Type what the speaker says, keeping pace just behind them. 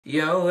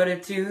Yo, what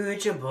it do?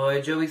 It's your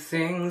boy Joey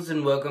Sings,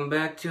 and welcome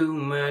back to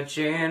my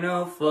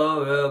channel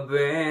for a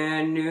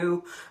brand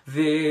new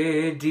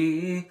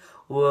video.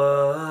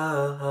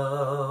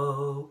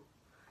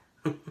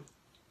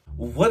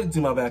 What it do,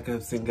 my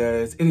backup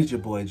singers? It is your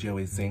boy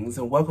Joey Sings,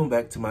 and welcome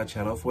back to my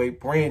channel for a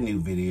brand new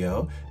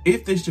video.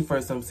 If this is your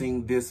first time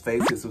seeing this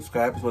face, hit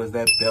subscribe as well as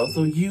that bell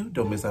so you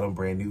don't miss out on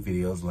brand new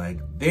videos like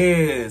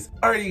this.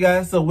 Alright, you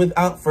guys, so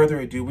without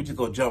further ado, we just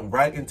gonna jump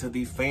right into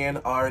the fan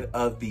art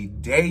of the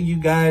day, you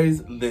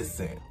guys.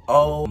 Listen,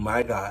 oh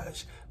my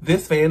gosh.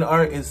 This fan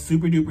art is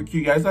super duper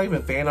cute, guys. It's not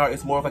even fan art,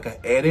 it's more of like an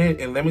edit.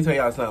 And let me tell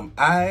y'all something.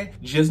 I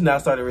just now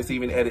started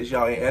receiving edits,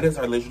 y'all. And edits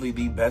are literally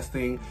the best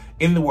thing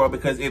in the world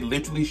because it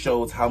literally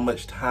shows how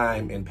much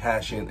time and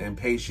passion and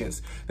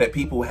patience that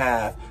people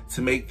have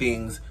to make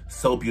things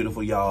so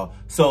beautiful, y'all.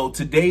 So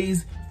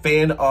today's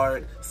fan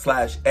art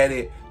slash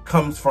edit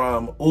comes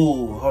from,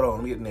 ooh, hold on,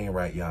 let me get the name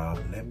right, y'all.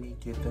 Let me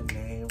get the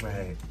name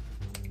right.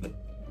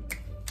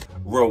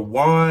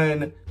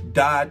 Rowan._.Sammy,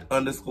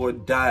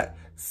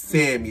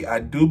 I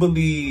do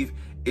believe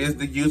is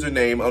the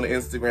username on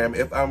Instagram.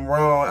 If I'm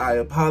wrong, I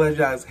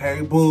apologize.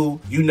 Hey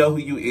boo, you know who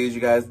you is, you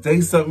guys.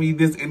 They sent me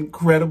this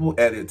incredible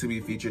edit to be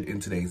featured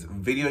in today's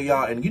video,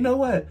 y'all. And you know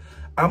what?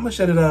 I'm gonna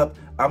shut it up.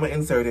 I'm gonna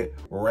insert it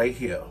right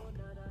here.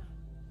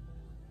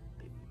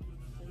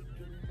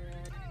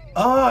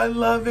 Oh, I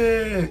love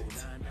it.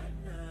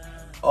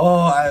 Oh,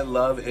 I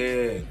love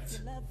it.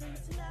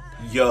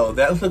 Yo,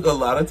 that took a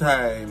lot of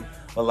time,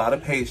 a lot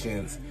of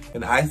patience,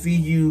 and I see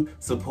you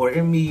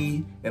supporting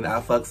me, and I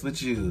fucks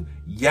with you.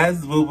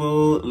 Yes,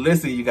 boo-boo.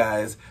 Listen, you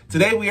guys.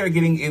 Today we are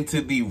getting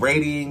into the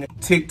rating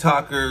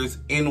TikTokers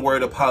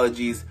N-word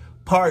apologies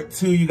part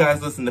 2. You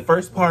guys, listen, the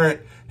first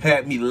part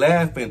had me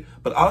laughing,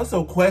 but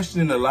also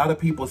questioning a lot of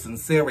people's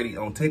sincerity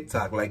on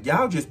TikTok. Like,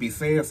 y'all just be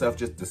saying stuff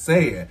just to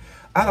say it.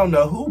 I don't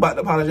know who about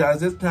to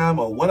apologize this time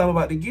or what I'm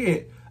about to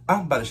get.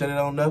 I'm about to shut it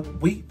on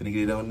up. We finna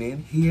get it on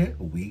in. Here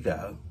we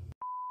go.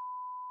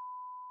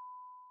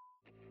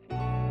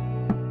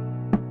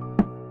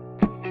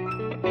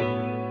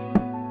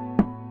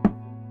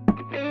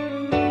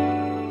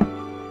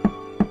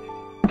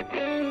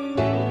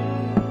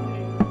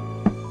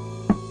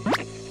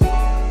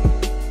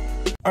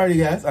 Alrighty,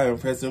 guys, I am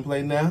pressing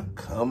play now.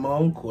 Come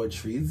on,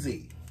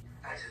 Courtreezy.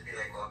 I just be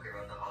like walking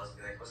around the house,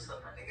 be like, what's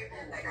up, my nigga?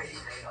 Like, I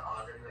just say to all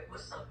them, like,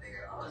 what's up,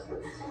 nigga? I was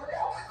like,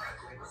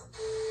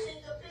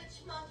 nigga, bitch,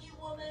 monkey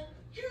woman,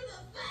 you're the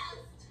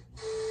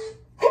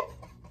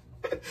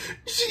best.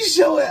 She's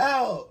showing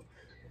out.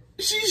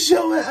 She's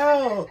showing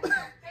out.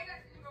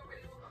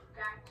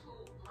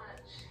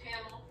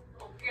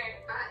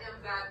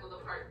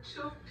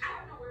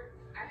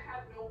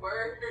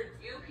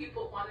 You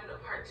people wanted a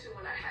part 2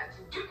 when I had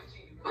to give it to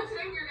you. But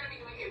today we are going to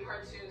be doing a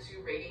part 2 to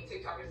rating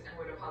TikTokers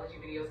N-word apology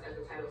videos, as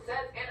the title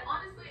says. And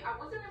honestly, I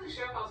wasn't really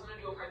sure if I was going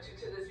to do a part 2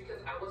 to this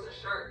because I wasn't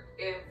sure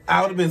if...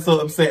 I would have been so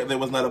upset there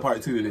was not a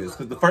part 2 to this.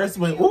 Because the first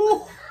one,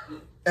 ooh,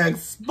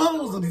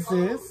 expose them,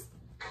 sis.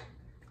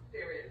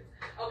 There is.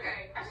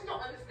 Okay, I just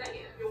don't understand.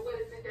 What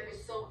is it that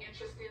is so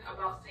interesting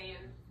about saying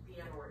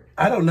the N-word?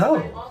 I don't know.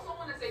 I also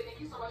want to say thank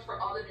you so much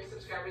for all the new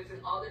subscribers and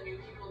all the new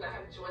people that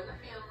have joined the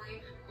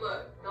family.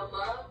 Look, the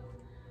love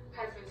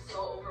has been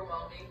so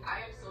overwhelming. I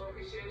am so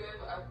appreciative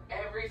of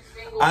every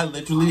single... I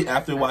literally,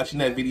 after watching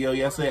that video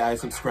yesterday, I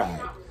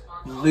subscribed.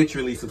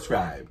 Literally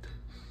subscribed.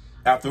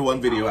 After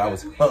one video, I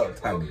was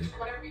hooked, honey.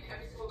 But I read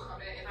every single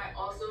comment, and I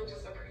also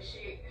just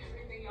appreciate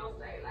everything y'all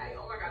say. Like,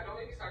 oh my god, don't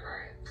make me start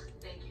crying.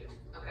 Thank you.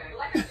 Okay.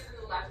 Like I said in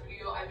the last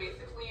video, I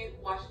basically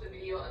watched the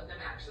video of them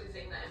actually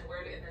saying the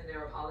N-word and then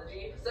their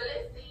apology. So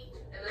let's see,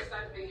 and let's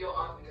start the video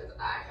off because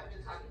I have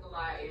been talking a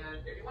lot, and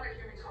if you want to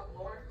hear me talk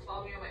more,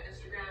 follow me on my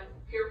Instagram.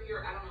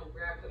 Here, I don't know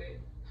where I put it.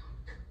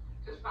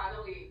 Just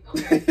finally,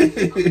 okay. The first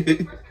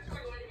picture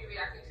we're going to be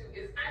reacting to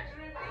is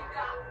Adriana.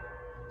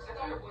 I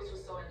thought her voice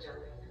was so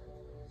angelic,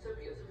 so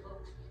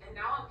beautiful. And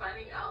now I'm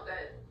finding out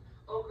that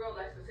old girl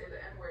likes to say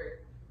the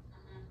N-word.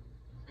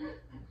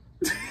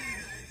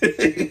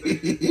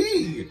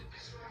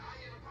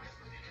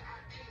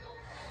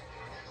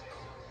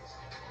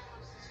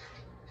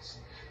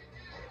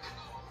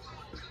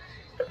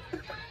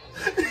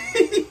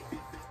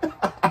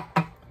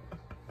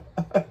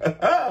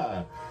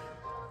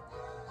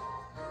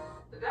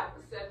 That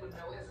was said with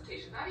no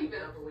hesitation, not even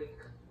a blink.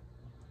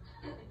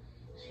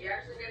 She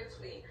actually made a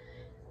tweet.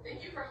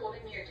 Thank you for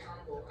holding me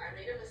accountable. I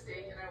made a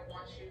mistake and I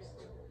want you to...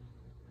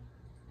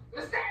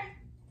 Mistake!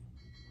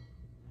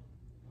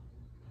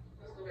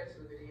 Let's go back to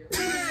the video.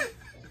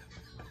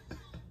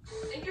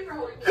 Thank you for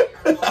holding me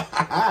accountable. And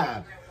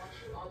I want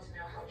you all to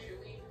know how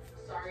truly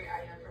sorry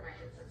I am for my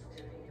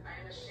insensitivity. I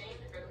am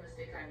ashamed for the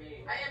mistake I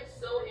made. I am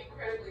so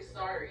incredibly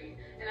sorry,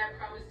 and I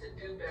promise to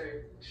do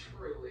better,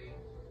 truly.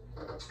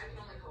 I can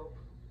only hope.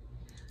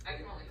 I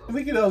can only hope.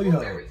 We can only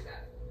hope. A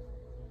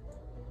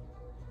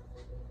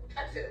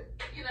 2.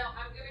 You know,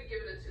 I'm gonna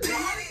give it a 2.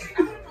 Honestly, I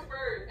would have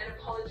preferred an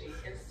apology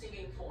in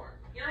singing form.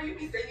 You know, you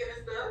be singing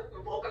and stuff,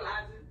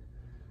 vocalizing.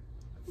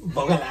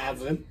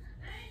 Vocalizing.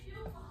 Thank you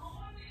for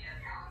holding me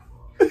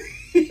accountable.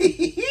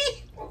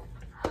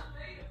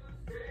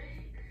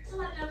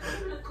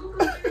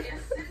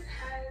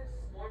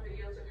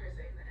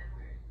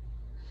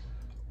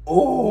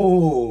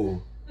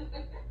 Oh.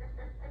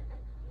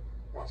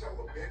 Watch out,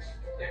 little bitch.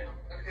 Damn.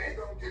 Okay.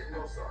 Don't get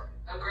no start.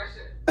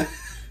 Aggression.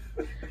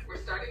 We're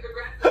starting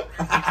aggressive.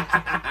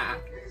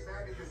 Niggas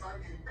mad because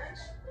I'm getting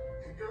benched,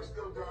 and you're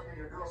still dropping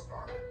your girl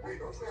star. Wait,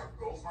 don't you have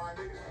ghost line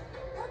niggas?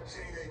 That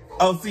chain ain't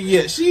ghost. Oh, see,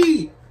 yeah,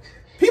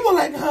 people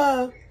like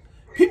her,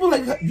 people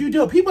like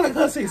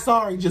her say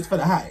sorry just for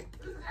the hype.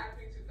 This is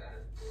happening too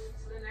fast.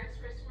 So the next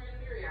person we're going to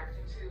be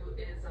reacting to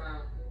is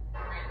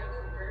Miranda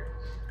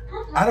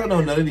Cooper. I don't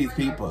know none of these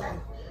people.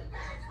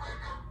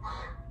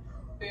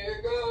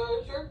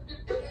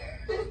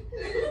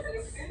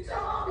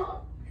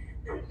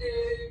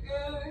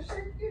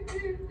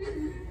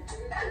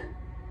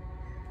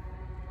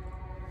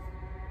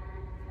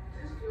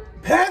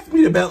 Pass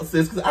me the belt,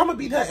 sis, because I'm going to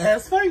beat her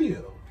ass for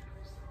you.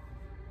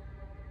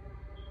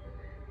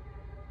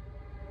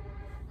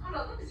 Hold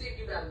on, let me see if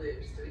you got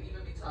lips to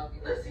even be talking.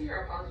 Let's see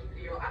her apology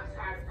video. I'm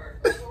tired of her.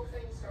 The whole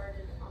thing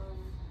started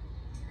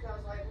because I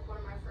was like with one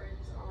of my friends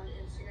on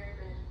Instagram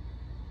and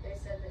they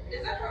said that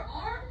Is that her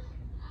arm?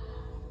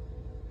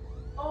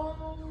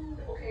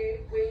 Okay,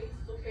 wait,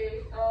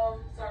 okay,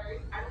 sorry.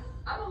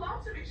 I'm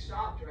allowed to be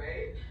shocked,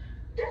 right?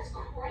 That's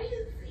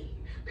crazy.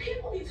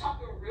 People be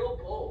talking real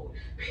bold.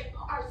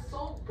 People are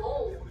so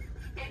bold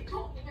and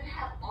don't even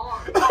have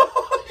arms.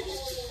 Oh,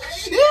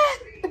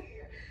 shit!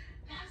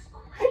 That's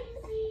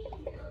crazy.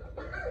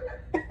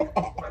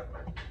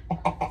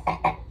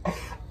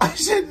 I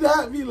should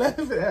not be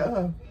laughing at her.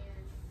 and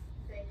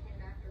they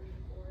came after me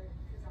for it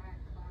because I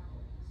acted out,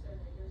 so they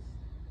just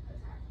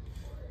attacked me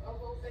for it. The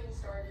whole thing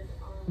started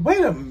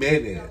Wait a I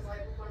minute. was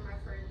like with one of my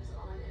friends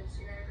on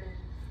Instagram and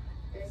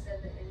they said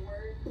the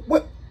N-word.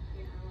 What?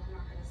 You know, I'm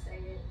not gonna say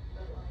it,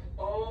 but like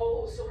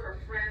Oh, so her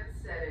friend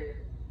said it.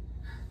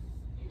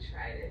 You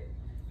tried it.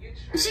 You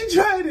tried She it.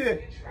 tried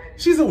it. You tried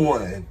it. She's a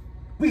 1.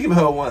 We give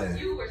her a 1.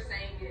 You were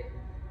saying it.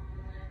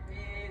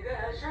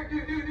 Nigga, shark, do.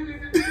 no, I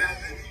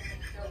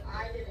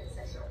didn't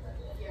say it, but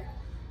yeah.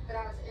 But I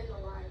was in the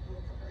live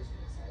with the person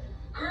who said it.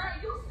 Girl,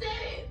 you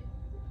said it.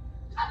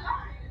 I'm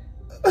lying.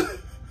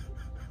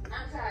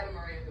 I'm tired of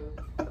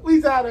Miranda. We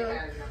got her.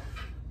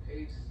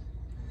 Peace.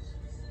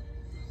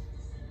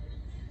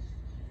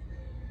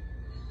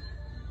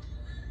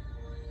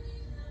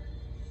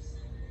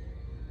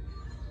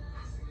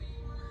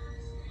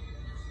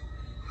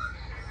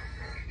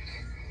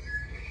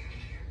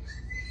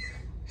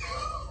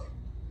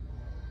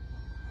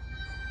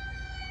 I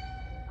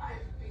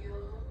feel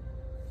like I'm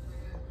violated.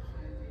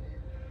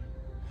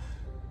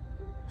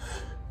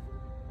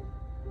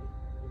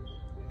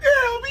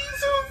 Girl, me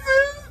too,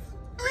 sis.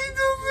 Me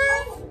too,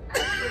 sis.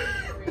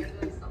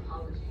 Miranda's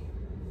apology.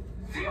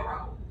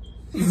 0.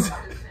 0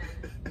 out of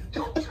 10.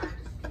 Don't try to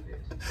dispute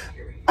it.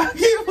 Period. I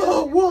gave her a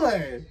 1.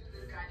 This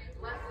guy named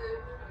Blessed.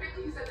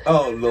 Apparently he said that-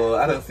 Oh, Lord,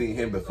 I done seen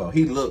him before.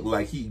 He looked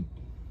like he...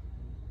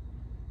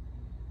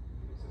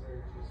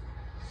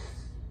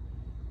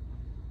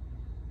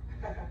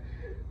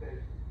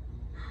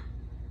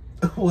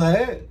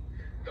 What?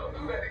 Don't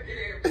do that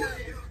again,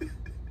 please.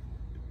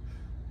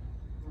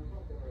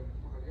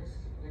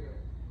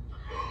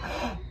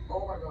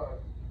 Oh my god.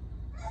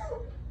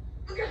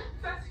 Look at how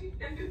fast he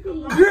ended the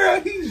line. Girl,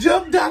 he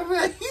jumped out of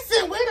that. He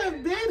said, wait a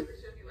minute.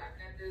 Should be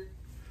laughing at this.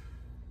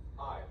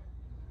 Hi.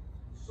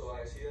 So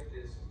I see that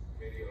this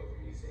video of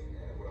me singing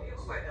and what He I'm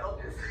was like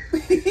Elvis.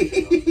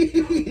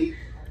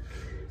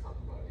 talk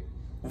about it.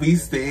 We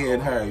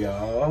stand her,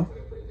 y'all. We're trying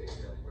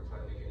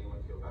to make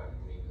anyone feel bad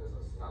for me because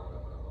that's not what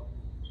I'm about.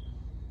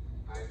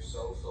 I'm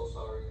so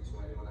sorry to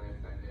anyone I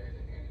offended,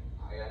 and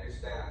I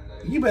understand that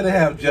You better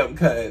have jump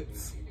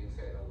cuts. you can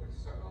say that word to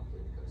start off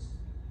with because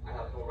I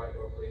have no right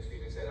or place to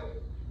even say that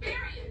word.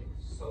 Period.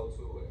 So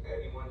to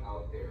anyone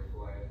out there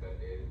who I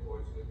offended, or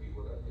to the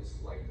people that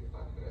dislike the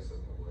fact that I said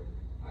that word,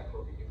 I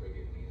hope you can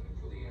forgive me, and I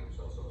truly am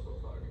so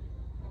sorry.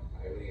 I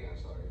really am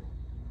sorry.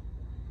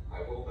 I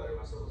will better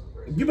myself as a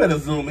person. You better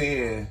zoom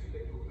in.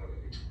 That you will never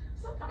do.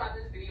 Something about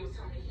this video was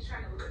telling me he's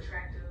trying to look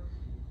attractive.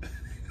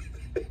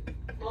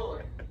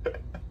 Lord.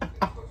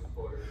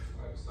 Supporters,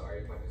 I'm sorry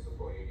if I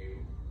disappointed you.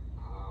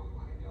 I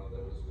know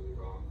that was really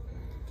wrong.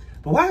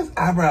 But why his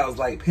eyebrows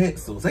like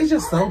pencils? They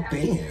just so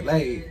thin.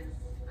 Like,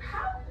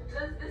 How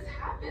does this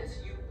happen to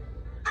you?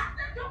 I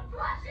said don't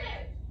flush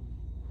it.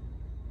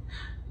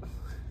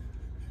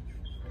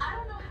 I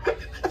don't know how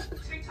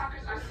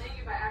TikTokers are saying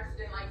it by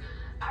accident. Like,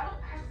 I don't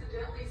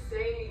accidentally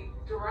say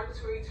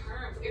derogatory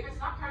terms. If it's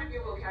not part of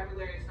your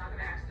vocabulary, it's not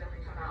gonna accidentally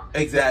come out.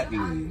 exactly.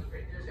 I ain't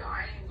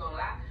even gonna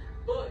lie,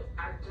 but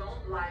I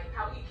don't like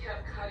how he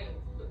kept cutting.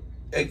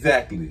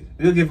 Exactly.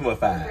 We'll give him a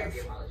Crazy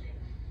 5. apology.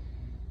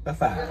 A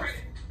 5. I'm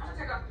gonna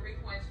take off 3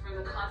 points for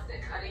the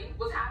constant cutting.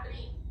 What's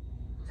happening?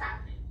 What's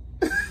happening?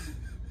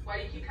 Why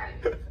do you keep cutting?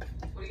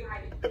 What are you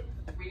hiding?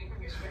 Reading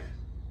from your script?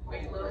 Are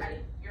you low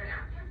hiding? You're an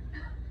actor?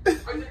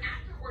 Are you an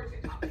actor or a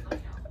TikToker? Let me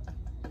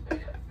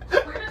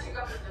know. We're gonna take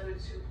off another 2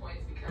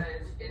 points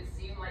because it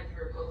seemed like you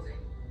were posing.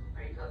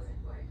 Are you posing?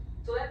 Like,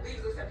 so that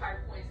leaves us at 5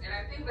 points, and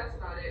I think that's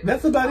about it.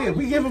 That's about it.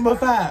 We give him a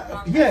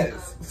 5.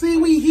 Yes. See,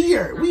 we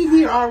here. We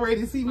here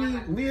already. See, we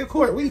in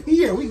court. We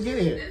here. We get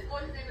it. This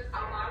boy's name is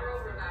AllAboutJoeySings.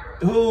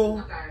 Who?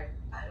 Okay.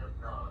 I don't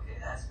know. Okay,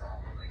 that's bad.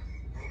 Like,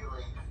 nigga,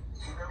 like,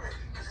 you know, like,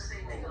 you just say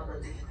nigga on the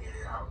daily, and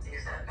I don't think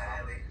it's that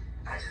bad. Like,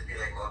 I just be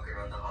like walking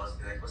around the house,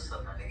 be like, what's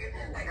up, my nigga?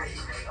 Like, I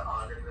just nigga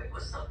all them, like,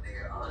 what's up,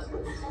 nigga? Like,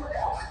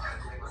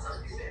 what's up,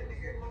 you said,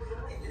 nigga?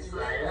 And it's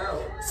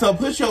like, So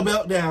put your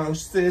belt down,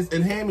 sis,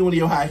 and hand me one of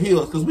your high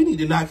heels, because we need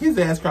to knock his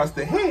ass across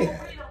the head.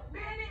 Wait a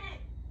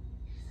minute.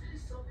 He said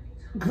it so many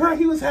times. Girl,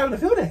 he was having a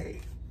field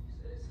day.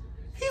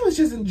 He was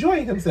just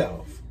enjoying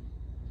himself.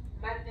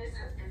 Madness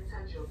has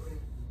entered your brain.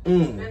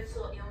 Mm.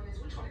 Mental illness,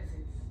 which one is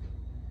it?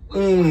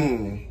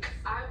 Mm.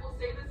 I will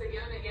say this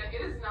again and again.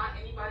 It is not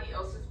anybody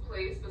else's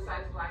place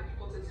besides black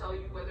people to tell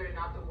you whether or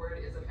not the word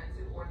is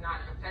offensive or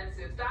not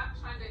offensive. Stop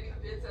trying to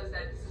convince us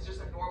that this is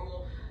just a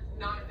normal,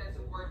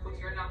 non-offensive word when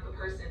you're not the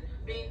person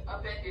being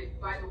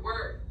offended by the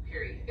word,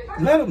 period. If I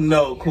Let him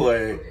know,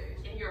 Court.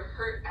 And you're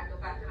hurt at the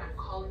fact that I'm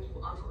calling you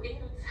ugly,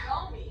 and you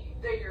tell me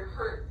that you're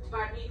hurt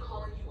by me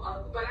calling you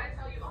ugly, but I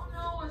tell you, oh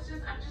no, it's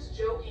just, I'm just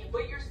joking,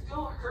 but you're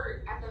still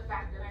hurt at the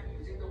fact that I'm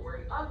using the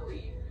word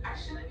ugly. I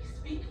shouldn't be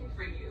speaking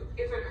for you.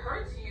 If it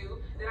hurts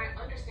you, then I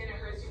understand it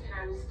hurts you, and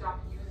I will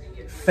stop using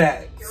it because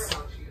I care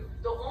about you.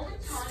 The only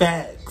time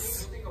you're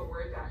using a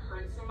word that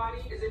hurts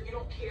somebody is if you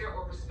don't care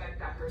or respect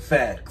that person.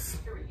 Facts.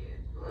 Period.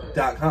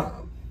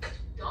 .com.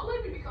 Don't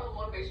let me become a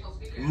motivational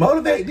speaker.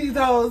 Motivate these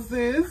hoes,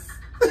 sis.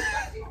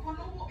 That's the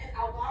AllAboutJoeySings and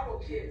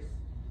AllAboutJoeySings kids.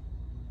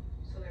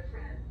 So they're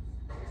friends.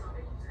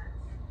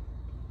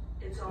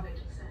 It's all making sense. It's all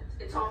making sense.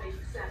 It's all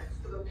making sense.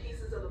 The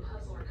pieces of the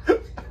puzzle are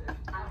coming together.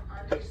 I'm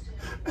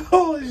understanding.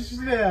 Holy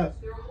snap.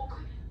 They're a whole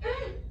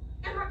hey,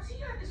 and my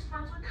Tia is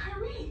friends with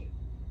Kyrie.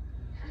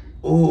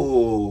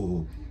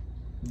 Ooh.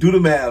 Do the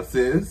math,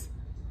 sis.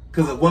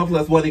 Because if 1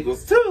 + 1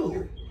 =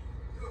 2,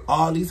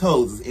 all these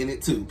hoes is in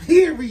it too.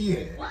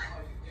 Period. What?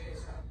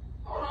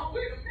 Hold on,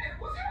 wait a minute.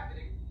 What's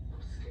happening?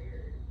 I'm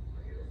scared.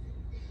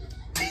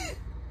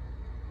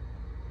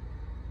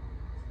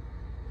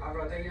 How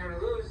about taking her to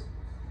lose?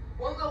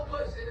 One little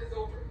push and it's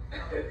over.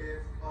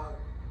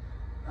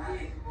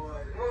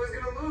 Who's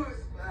gonna lose?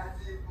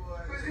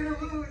 Who's gonna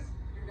lose?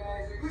 You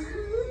guys are who's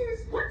gonna lose?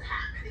 What's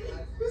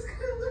happening? Who's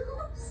gonna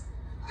lose?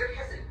 You're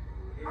kissing.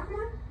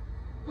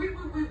 Wait.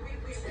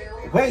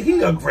 Wait,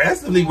 he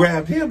aggressively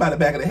grabbed him by the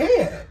back of the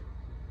head.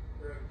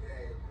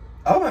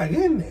 Oh my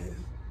goodness.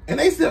 And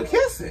they still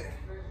kissing.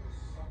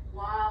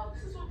 Wow,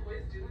 this is what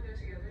boys do when they're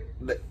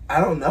together.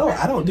 I don't know.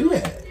 I don't do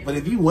that. But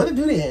if you want to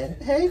do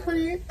that, hey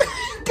friend.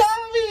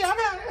 Call me. I'm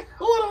out.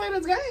 Who want to win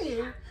this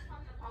game? An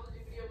apology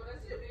video, but I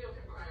see a video of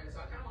him crying, so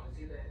I kind of want to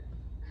see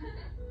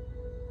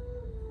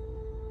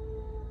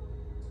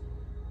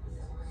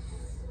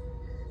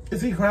that.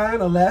 Is he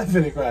crying or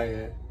laughing and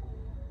crying?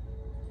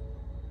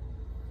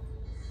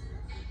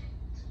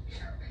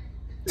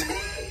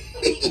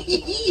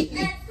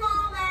 Next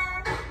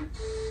caller.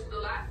 The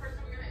last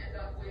person we're gonna end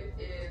up with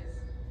is.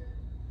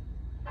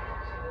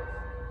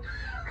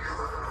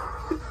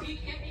 He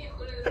can't be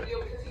included in this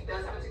video because he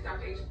does have a TikTok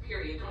page.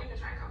 Period. Don't even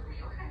try and come for me,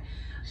 okay?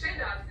 Shane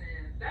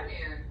Dawson, that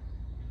man.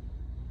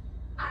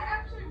 I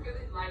actually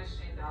really like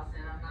Shane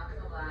Dawson. I'm not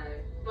gonna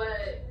lie,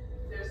 but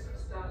there's some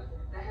stuff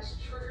that has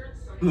triggered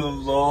some.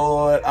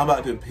 Lord, I'm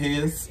about to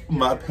piss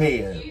my He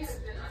pants. has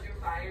been under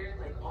fire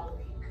like all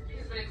week.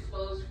 He's been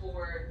exposed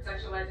for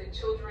sexualizing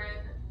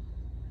children.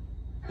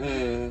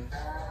 Mm.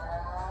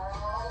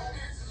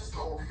 This is a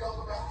story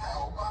all about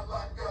how my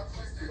life got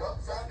twisted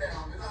upside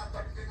down. And I'd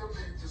like to take a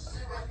minute, just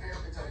sit right there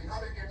and tell you how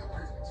they get to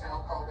prison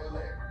town called LA.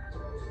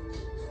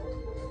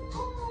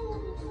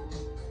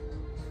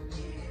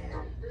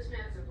 This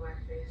man's a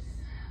blackface.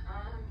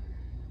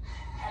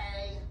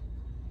 Hey,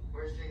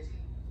 where's JT?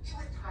 He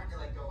was trying to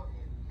let go of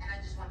him. And I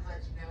just want to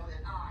let you know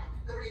that I,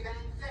 the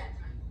revenge vet.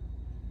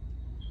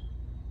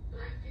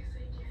 Blackface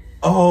again.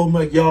 Oh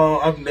my, y'all,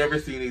 I've never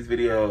seen these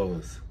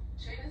videos.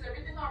 Shane, is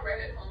everything all right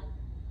at home?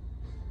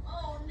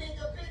 Oh,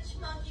 nigga, bitch,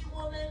 monkey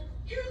woman.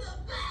 You're the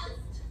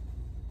best.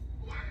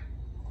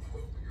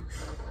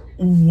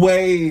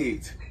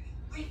 Wait.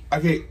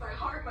 Okay. My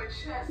heart, my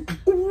chest.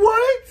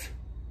 What?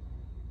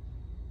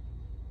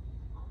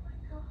 Oh my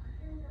god.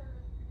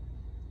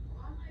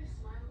 Why am I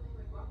smiling?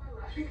 Like, why am I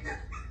laughing?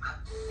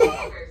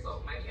 Okay, so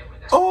my camera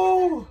down.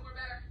 Oh. We're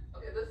back.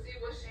 Okay, let's see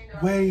what Shane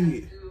does.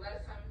 Wait.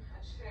 Last time I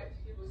checked,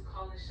 he was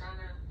calling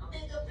Shauna.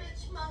 Nigga,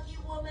 bitch, monkey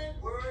woman.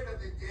 Word of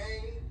the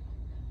day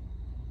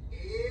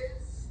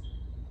is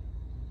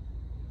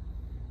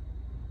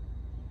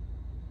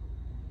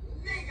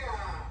nigga.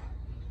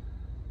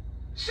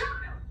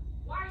 Shauna!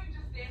 Why are you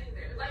just standing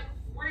there? Like,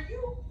 were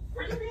you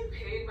being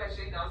paid by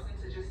Shane Dawson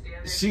to just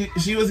stand there?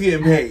 She was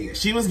getting paid.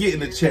 She was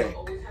getting a check.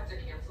 Always have to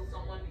cancel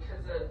someone because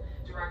of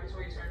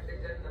derogatory terms they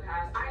said in the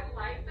past. I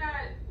like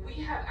that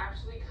we have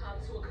actually come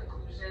to a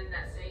conclusion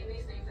that saying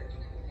these things and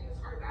doing these things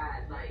are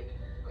bad. Like,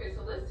 okay,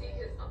 so let's see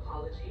his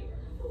apology.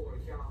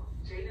 Lord, y'all.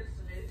 Jaden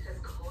Smith has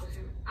called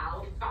him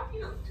out. I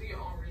need to do your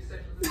own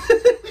research with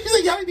this. She's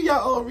like, y'all need to do your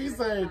own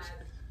research.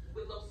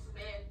 Willow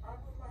Smith. I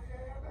with my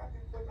hair, I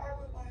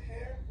with my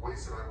hair.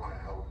 Ways that I want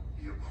to help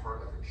be a part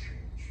of a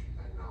change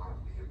and not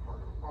be a part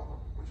of a problem,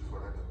 which is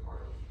what I've been a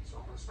part of. So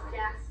I'm going to start with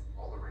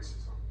all the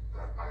racism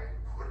that I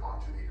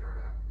to the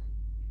internet.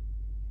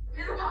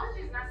 His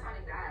apology is not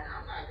sounding bad.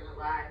 I'm not gonna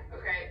lie,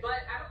 okay?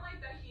 But I don't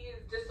like that he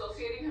is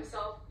dissociating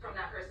himself from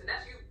that person.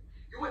 That's you.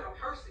 You weren't a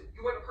person.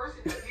 You weren't a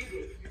person that you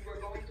did. You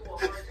were going through a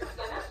hard time.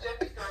 So that's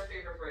Jeffree Star's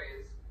favorite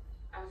phrase.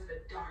 I was in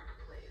a dark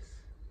place.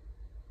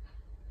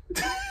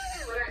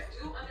 But I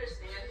do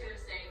understand him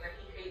saying that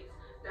he hates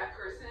that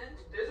person.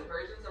 There's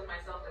versions of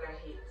myself that I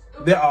hate.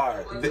 There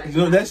are.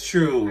 No, that's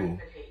true.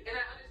 And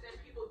I understand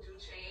people do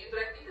change,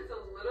 but I think it's a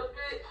little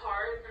bit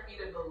hard for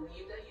me to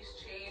believe that he's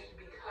changed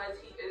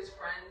because he is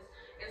friends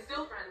and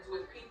still friends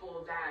with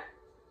people that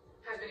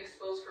have been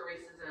exposed for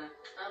racism.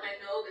 I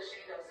know the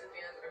Shane Dawson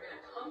fans are gonna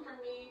come for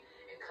me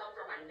and come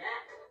for my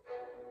neck.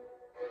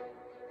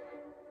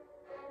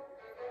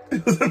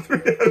 It was a 3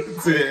 out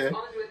of 10.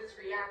 I'll enjoy this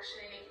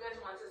reaction. If you guys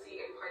want to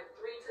see a part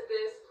 3 to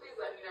this, please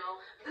let me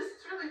know. This is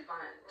really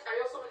fun.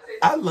 I also want to say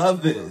I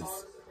love this. all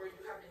the support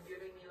you have been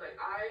giving me. Like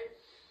my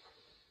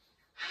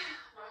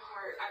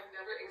heart, I've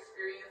never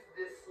experienced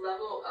this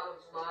level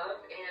of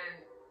love, and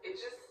it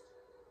just.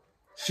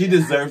 She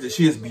deserves it.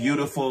 She is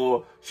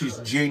beautiful. She's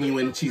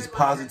genuine. She's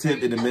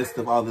positive in the midst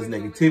of all this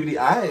negativity.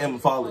 I am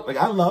falling. Like,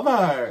 I love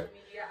her.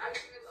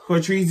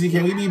 Courtreezy,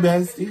 can we be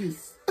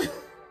besties?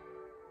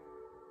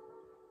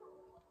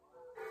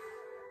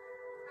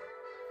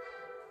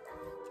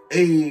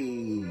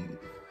 Hey.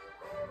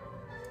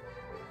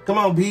 Come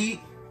on, Pete.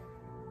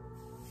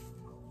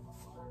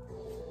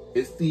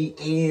 It's the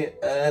end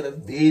of the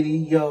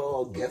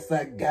video. Guess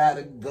I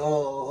gotta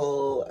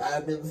go.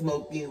 I've been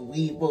smoking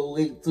weed for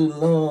way too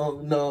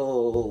long.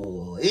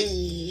 No.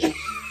 Hey.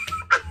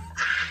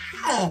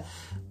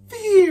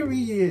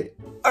 Period.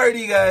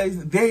 Alrighty,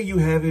 guys. There you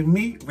have it.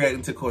 Me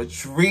reacting to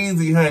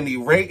Courtreezy, honey.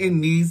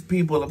 Rating these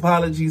people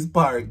apologies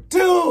part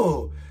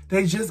 2.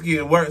 They just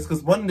getting worse.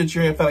 Because one of the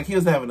trend felt like he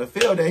was having a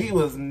field day. He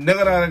was... And I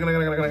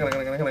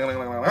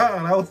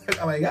was like,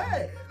 oh my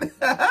God.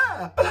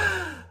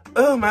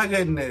 Oh my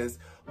goodness.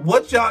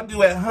 What y'all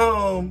do at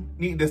home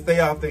need to stay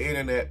off the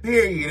internet,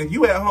 period. If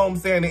you at home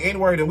saying the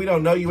N-word and we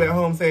don't know you at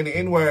home saying the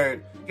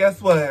N-word, guess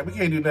what? We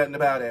can't do nothing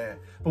about that.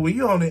 But when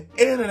you on the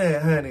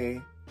internet,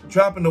 honey,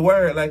 dropping the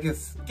word like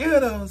it's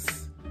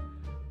Skittles,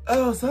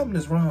 oh, something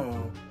is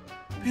wrong.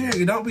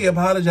 Period. Don't be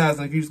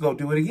apologizing if you just go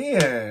do it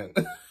again.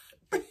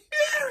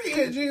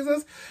 Period,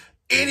 Jesus.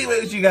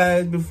 Anyways, you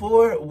guys,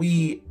 before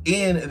we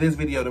end this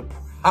video the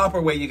proper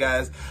way, you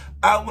guys,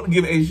 I want to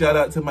give a shout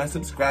out to my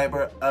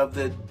subscriber of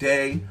the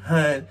day,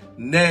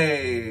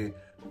 honey.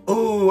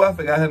 Ooh, I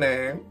forgot her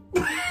name.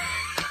 Oh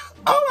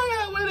my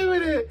God, wait a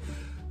minute.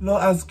 No,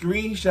 I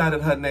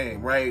screenshotted her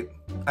name, right?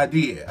 I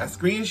did. I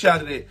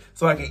screenshotted it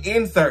so I can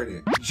insert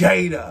it.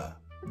 Jada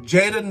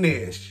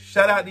Nish.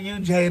 Shout out to you,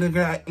 Jada,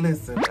 girl.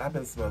 Listen, I've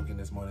been smoking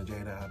this morning,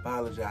 Jada. I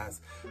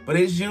apologize. But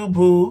it's you,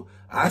 boo.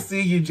 I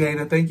see you,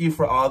 Jada. Thank you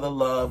for all the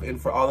love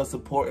and for all the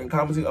support and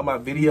commenting on my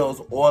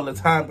videos all the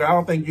time. Girl, I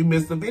don't think you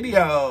missed a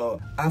video.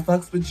 I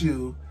fucks with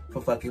you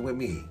for fucking with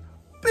me.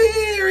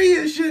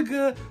 Period,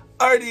 sugar.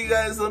 Alrighty, you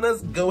guys, so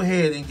let's go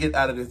ahead and get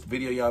out of this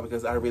video, y'all,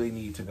 because I really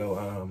need to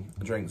go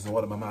drink some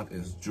water. My mouth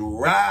is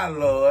dry,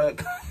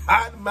 Lord.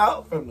 Cotton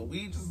mouth from the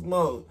weed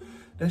smoke.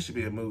 That should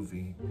be a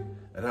movie.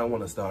 And I don't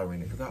want to star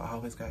in it because I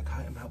always got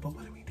cotton mouth. But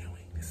what are we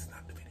doing? This is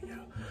not the video.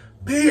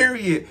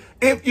 Period.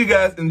 If you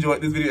guys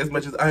enjoyed this video as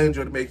much as I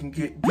enjoyed making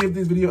it, give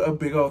this video a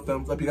big old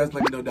thumbs up. You guys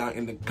let me know down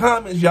in the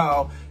comments,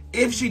 y'all.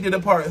 If she did a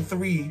part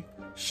 3,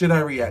 should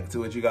I react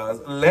to it, you guys?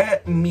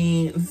 Let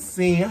me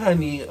see,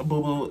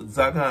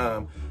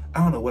 honeyboo.com. I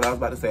don't know what I was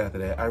about to say after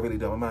that. I really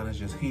don't. My mind is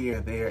just here,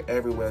 there,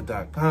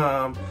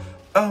 everywhere.com.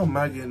 Oh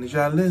my goodness,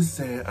 y'all,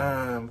 listen.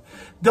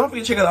 Don't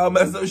forget to check out all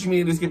my social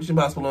media description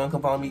box below and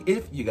come follow me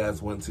if you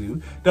guys want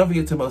to. Don't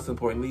forget to, most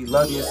importantly,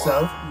 love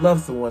yourself, love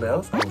someone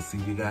else. I will see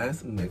you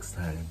guys next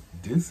time.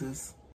 Deuces.